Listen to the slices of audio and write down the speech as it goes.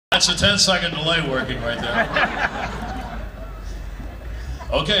That's a 10-second delay working right there.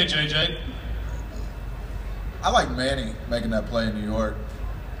 Okay, JJ. I like Manny making that play in New York.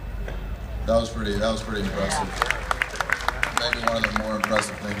 That was pretty impressive. Maybe one of the more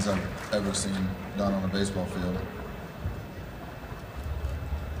impressive things I've ever seen done on a baseball field.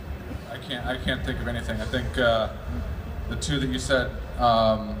 I can't think of anything. I think the two that you said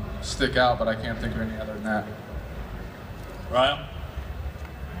stick out, but I can't think of any other than that. Ryan?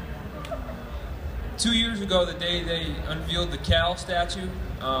 2 years ago, the day they unveiled the Cal statue,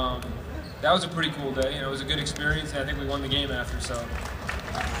 that was a pretty cool day. You know, it was a good experience, and I think we won the game after. So.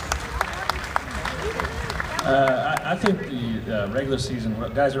 I think the regular season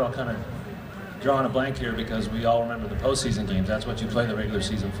guys are all kind of drawing a blank here because we all remember the postseason games. That's what you play the regular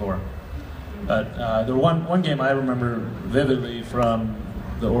season for. But the one game I remember vividly from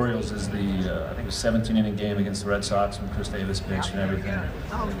the Orioles is the I think 17-inning game against the Red Sox when Chris Davis pitched and everything.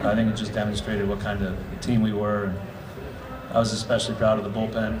 I think it just demonstrated what kind of team we were. And I was especially proud of the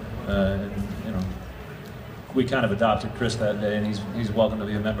bullpen. And, you know, we kind of adopted Chris that day, and he's welcome to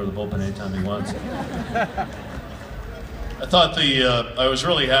be a member of the bullpen anytime he wants. I thought I was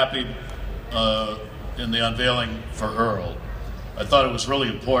really happy in the unveiling for Earl. I thought it was really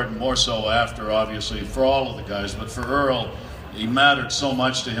important, more so after, obviously, for all of the guys, but for Earl, he mattered so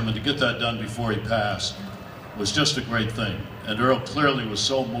much to him, and to get that done before he passed was just a great thing. And Earl clearly was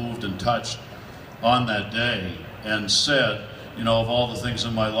so moved and touched on that day and said, you know, of all the things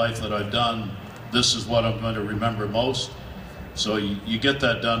in my life that I've done, this is what I'm going to remember most. So you get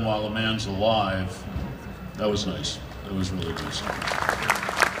that done while a man's alive. That was nice. That was really nice.